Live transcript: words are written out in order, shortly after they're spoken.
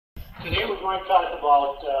Today we're going to talk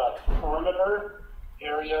about perimeter,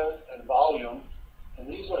 area, and volume, and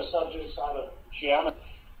these are subjects out of geometry.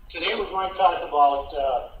 Today we're going to talk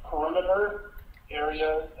about perimeter,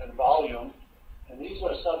 area, and volume, and these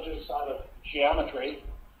are subjects out of geometry.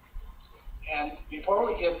 And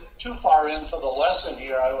before we get too far into the lesson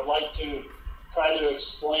here, I would like to try to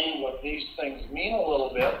explain what these things mean a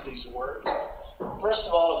little bit, these words. First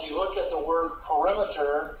of all, if you look at the word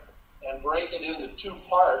perimeter and break it into two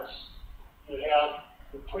parts, you have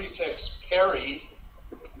the prefix peri.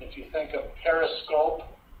 And if you think of periscope,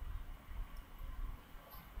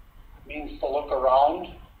 it means to look around.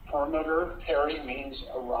 Perimeter, peri means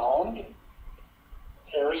around.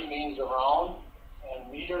 Peri means around,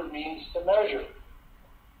 and meter means to measure.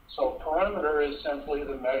 So perimeter is simply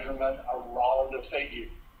the measurement around a figure.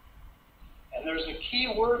 And there's a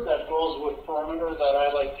key word that goes with perimeter that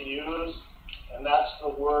I like to use, and that's the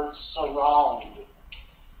word surround.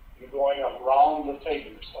 You're going around the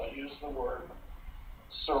figure, so I use the word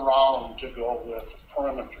surround to go with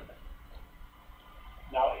perimeter.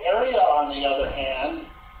 Now, area, on the other hand,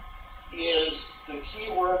 is the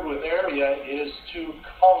key word with area is to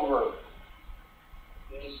cover.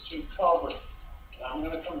 Is to cover. And I'm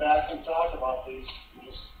going to come back and talk about these in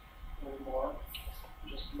just a little more,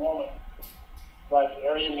 in just a moment. But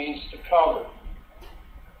area means to cover.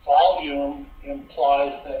 Volume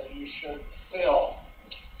implies that you should fill.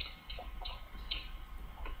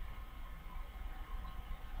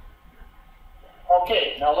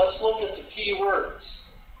 Okay, now let's look at the key words.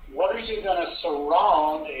 What are you going to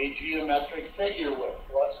surround a geometric figure with?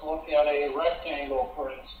 Let's look at a rectangle, for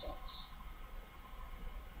instance.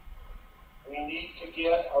 We need to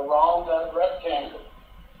get around that rectangle.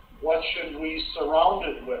 What should we surround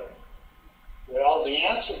it with? Well, the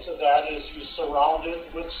answer to that is you surround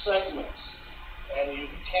it with segments. And you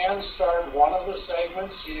can start one of the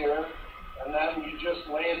segments here, and then you just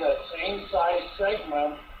lay that same size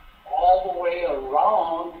segment all the way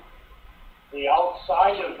around the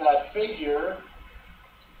outside of that figure,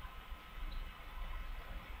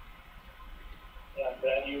 and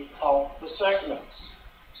then you count the segments.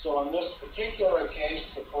 So in this particular case,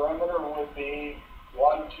 the perimeter would be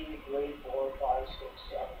 1, 2, 3, 4, 5, 6,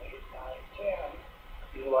 7, 8,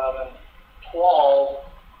 9, 10, 11, 12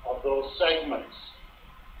 of those segments.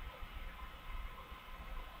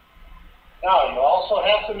 Now, you also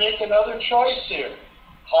have to make another choice here.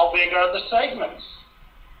 How big are the segments?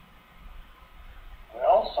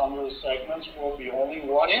 Well, some of the segments will be only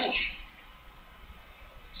 1 inch.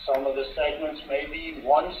 Some of the segments may be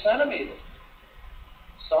 1 centimeter.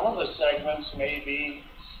 Some of the segments may be,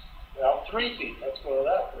 well, 3 feet. Let's go to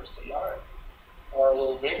that first, a yard. Or a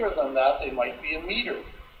little bigger than that, they might be a meter.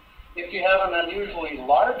 If you have an unusually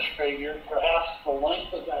large figure, perhaps the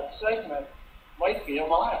length of that segment might be a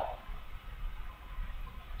mile.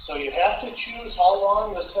 So you have to choose how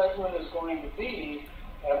long the segment is going to be,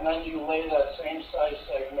 and then you lay that same size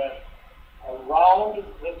segment around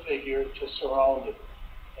the figure to surround it.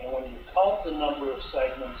 And when you count the number of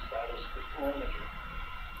segments, that is the perimeter.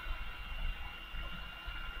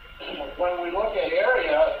 When we look at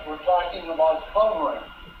area, we're talking about covering.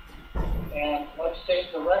 And let's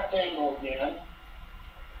take the rectangle again.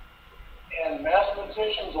 And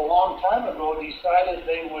mathematicians a long time ago decided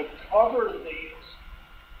they would cover these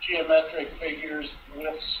geometric figures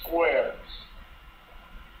with squares.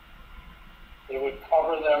 They would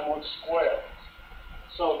cover them with squares.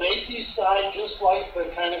 So they decide, just like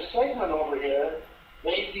the kind of segment over here,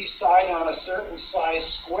 they decide on a certain size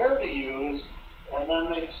square to use, and then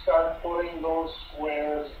they start putting those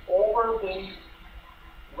squares over the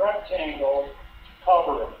rectangle to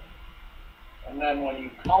cover it. And then when you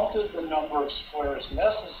counted the number of squares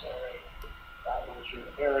necessary, that was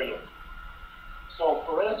your area. So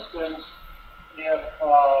for instance,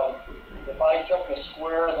 if I took a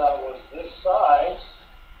square that was this size,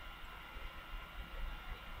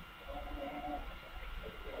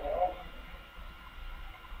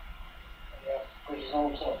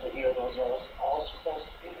 presume something here, those are all supposed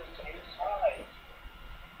to be the same size.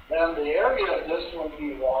 Then the area of this would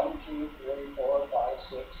be 1, 2, 3, 4, 5,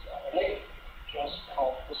 6, 7, 8. Just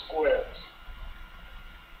count the squares.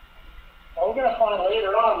 Now we're going to find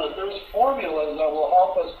later on that there's formulas that will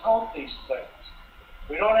help us count these things.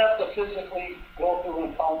 We don't have to physically go through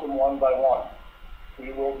and count them one by one.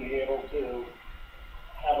 We will be able to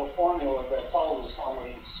have a formula that tells us how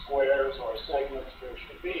many squares or segments there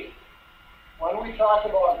should be. When we talk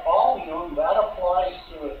about volume, that applies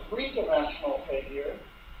to a three-dimensional figure.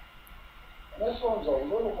 And this one's a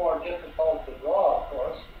little more difficult to draw, of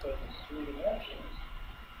course, because it's 3 dimensions.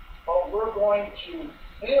 But we're going to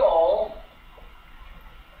fill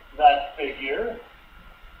that figure.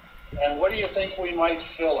 And what do you think we might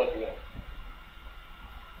fill it with?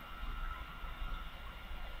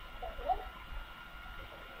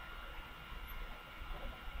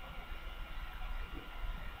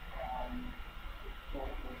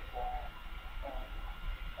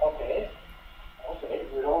 Okay,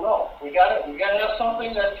 we don't know. We gotta have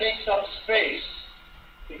something that takes up space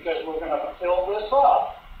because we're gonna fill this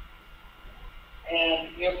up. And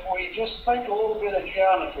if we just think a little bit of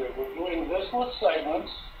geometry, we're doing this with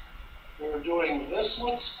segments, we're doing this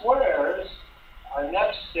with squares, our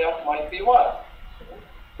next step might be what?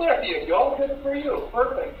 There you go, good for you,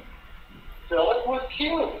 perfect. Fill it with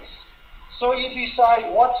cubes. So you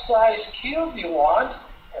decide what size cube you want,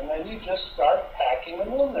 and then you just start packing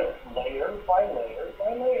them in there, layer by layer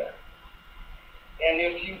by layer. And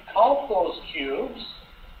if you count those cubes,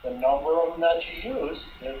 the number of them that you use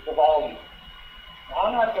is the volume. Now,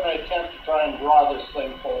 I'm not going to attempt to try and draw this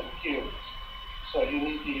thing full of cubes, so you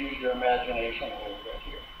need to use your imagination a little bit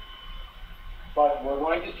here. But we're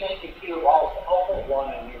going to take a cube, I'll put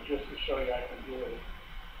one in here just to show you I can do it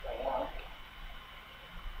right now.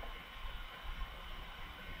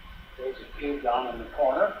 There's a cube down in the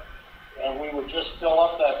corner, and we would just fill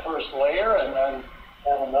up that first layer and then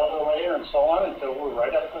have another layer and so on until we're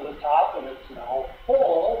right up to the top and it's now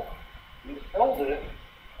full. You filled it,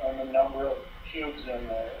 and the number of cubes in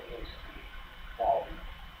there is volume.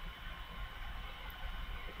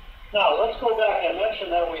 Now, let's go back. I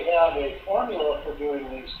mentioned that we have a formula for doing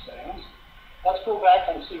these things. Let's go back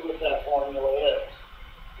and see what that formula is.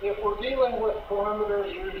 If we're dealing with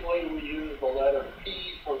perimeters, usually we use the letter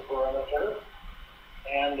P for perimeter,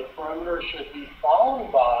 and the perimeter should be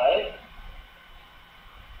found by,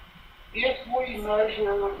 if we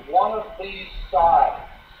measure one of these sides,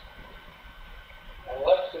 and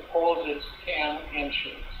let's suppose it's 10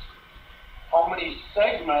 inches, how many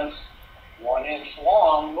segments 1 inch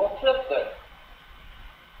long will fit there?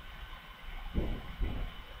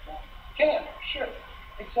 10, sure,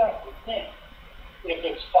 exactly, 10. If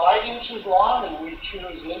it's 5 inches long and we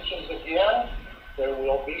choose inches again, there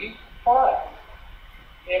will be 5.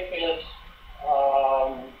 If it's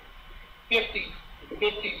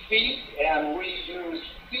 50 feet and we use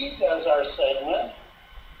feet as our segment,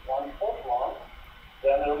 1 foot long,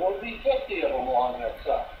 then there will be 50 of them along that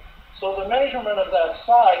side. So the measurement of that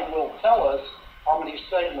side will tell us how many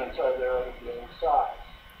segments are there of a given size.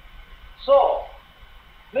 So,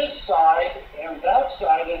 this side and that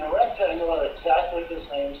side in a rectangle are exactly the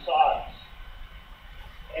same size.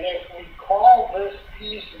 And if we call this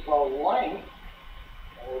piece the length,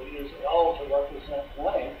 and we'll use L to represent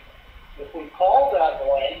length, if we call that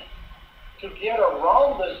length, to get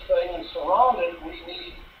around this thing and surround it, we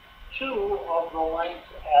need 2 of the length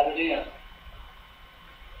added in.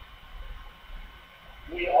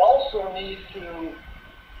 We also need to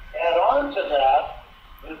add on to that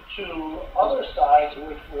the 2 other sides,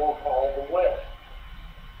 which we'll call the width.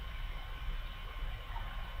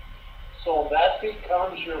 So that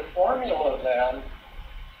becomes your formula then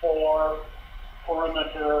for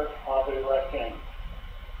perimeter of a rectangle.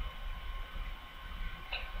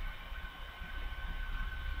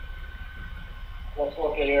 Let's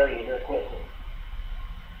look at area here quickly.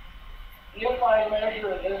 If I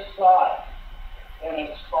measure this side and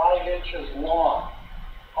it's 5 inches long,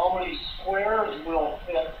 how many squares will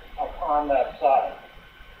fit upon that side?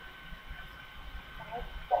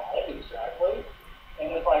 5, exactly.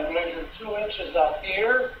 And if I measure 2 inches up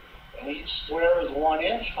here, and each square is 1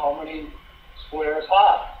 inch, how many squares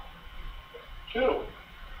high? 2.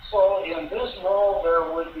 So in this row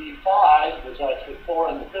there would be 5, there's actually 4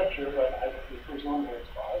 in the picture, but I presume there's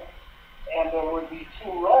 5. And there would be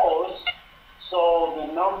 2 rows, so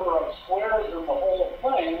the number of squares in the whole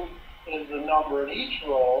thing is the number in each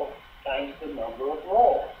row times the number of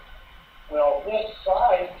rows. Well, this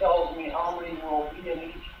side tells me how many will be in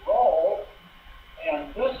each row,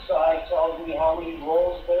 and this side tells me how many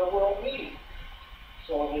rows there will be.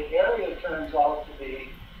 So the area turns out to be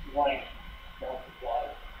length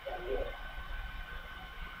multiplied by width.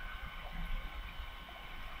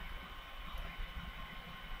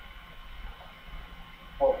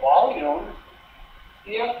 For volume,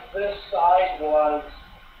 if this side was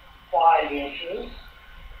 5 inches,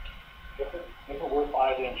 if it were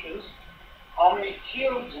 5 inches, how many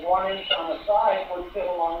cubes 1 inch on the side would fit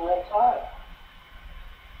along that side?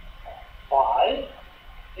 5.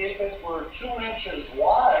 If it were 2 inches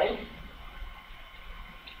wide,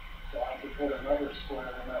 so I could put another square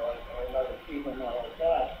in there, or another cube in there like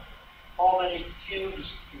that, how many cubes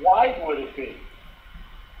wide would it be?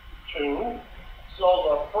 2. So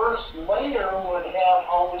the first layer would have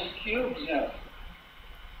how many cubes in it?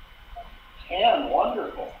 10,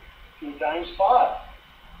 wonderful. 2 times 5.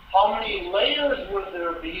 How many layers would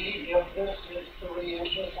there be if this is 3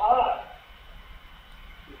 inches high?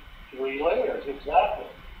 3 layers, exactly.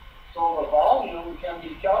 So the volume can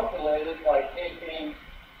be calculated by taking,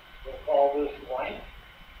 we'll call this length,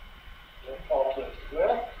 we'll call this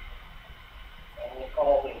width, and we'll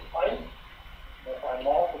call this height. And if I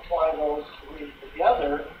multiply those 3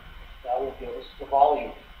 together, that will give us the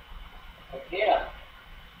volume. Again,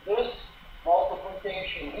 this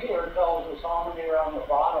multiplication here tells us how many are on the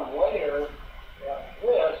bottom layer, and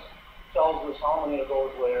this tells us how many of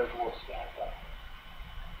those layers will stack up.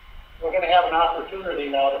 We're going to have an opportunity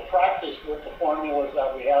now to practice with the formulas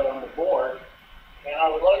that we had on the board, and I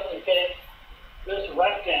would like to take this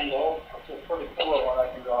rectangle, which is a pretty cool one.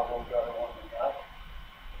 I can draw a little better one than that.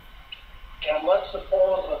 And let's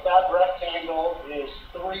suppose that that rectangle is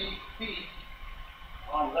 3 feet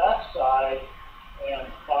on that side and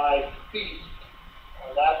 5 feet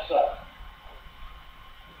on that side.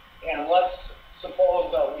 And let's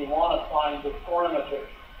suppose that we want to find the perimeter.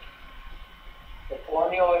 The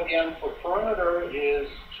formula again for perimeter is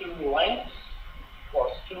 2 lengths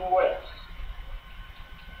plus 2 widths.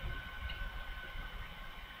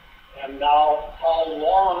 And now, how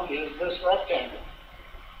long is this rectangle?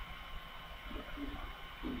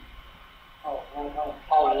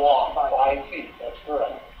 How long? 5 feet, that's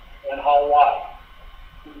correct. And how wide?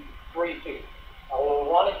 3 feet. Now we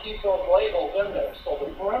want to keep those labels in there. So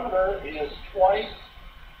the perimeter is twice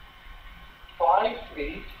 5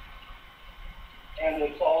 feet, and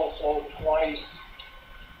it's also twice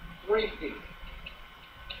 3 feet.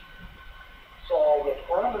 So the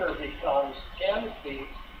perimeter becomes 10 feet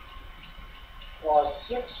plus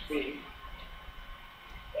 6 feet.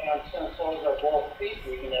 And since those are both feet,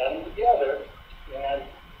 we can add them together. And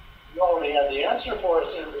you already had the answer for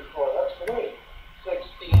us here before. That's great.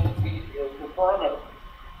 16 feet is the perimeter.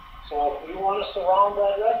 So if we want to surround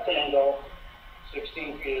that rectangle,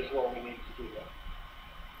 16 feet is what we need to do that.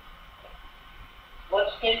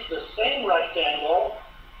 Let's take the same rectangle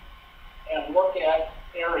and look at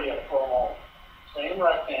area for a moment. Same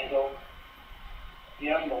rectangle.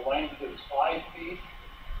 Again, the length is 5 feet.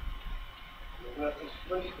 The width is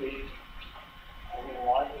 3 feet. And we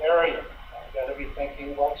want area. I've got to be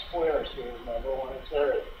thinking about squares here, remember, when it's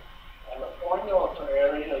area. And the formula for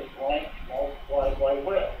area is length multiplied by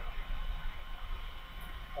width.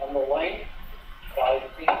 And the length, 5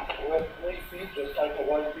 feet, width 3 feet, just like it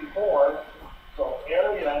was before. So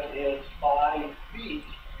area is 5 feet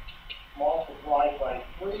multiplied by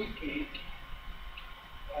 3 feet.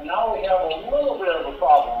 And now we have a little bit of a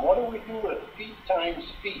problem. What do we do with feet times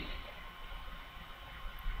feet?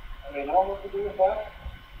 Do you know what to do with that?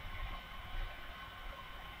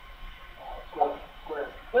 Square.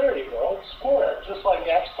 There you go, square. Just like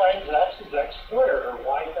x times x is x squared, or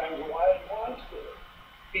y times y is y squared.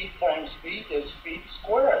 Feet times feet is feet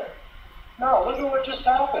squared. Now, look at what just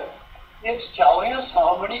happened. It's telling us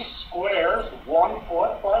how many squares 1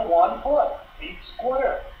 foot by 1 foot, feet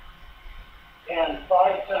squared. And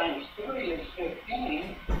 5 times 3 is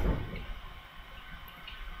 15.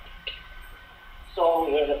 So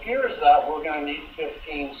it appears that we're going to need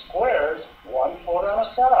 15 squares, 1 foot on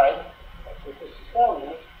a side. That's what this is telling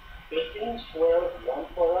us. 15 squares, 1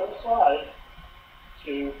 foot on a side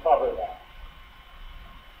to cover that.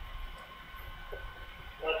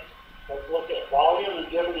 Let's look at volume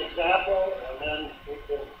and give an example, and then we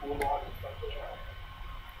can move on to something else.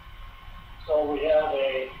 So we have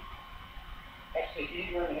a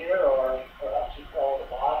hexahedron here, or perhaps you call it a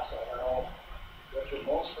box, I don't know what you're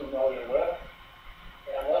most familiar with.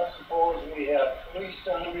 And let's suppose we have 3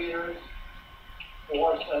 centimeters,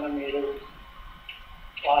 4 centimeters,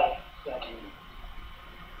 5 centimeters.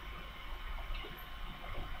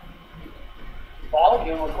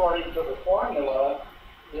 Volume, according to the formula,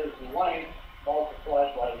 is length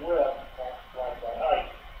multiplied by width multiplied by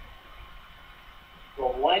height. The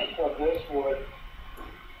length of this would,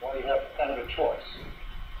 well, you have kind of a choice.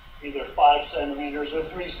 Either 5 centimeters or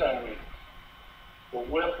 3 centimeters. The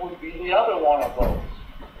width would be the other one of those.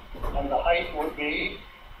 And the height would be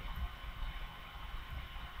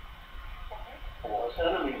 4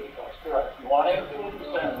 centimeters. That's correct. You want to include the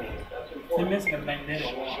centimeters. That's important.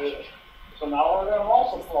 So now we're going to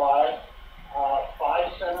multiply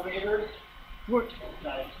 5 centimeters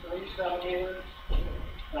times 3 centimeters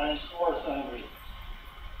times 4 centimeters.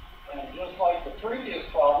 And just like the previous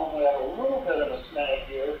problem, we have a little bit of a snag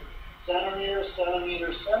here. Centimeters,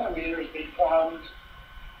 centimeters, centimeters becomes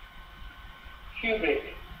cubic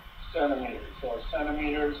centimeters, or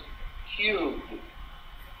centimeters cubed.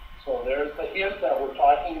 So there's the hint that we're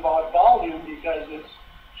talking about volume because it's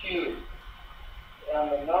cubed.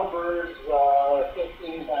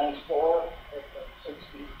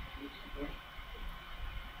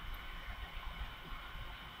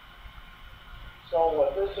 So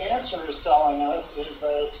what this answer is telling us is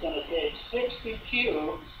that it's going to take 60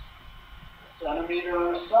 cubes,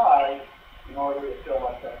 centimeter a side, in order to fill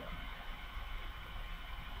up that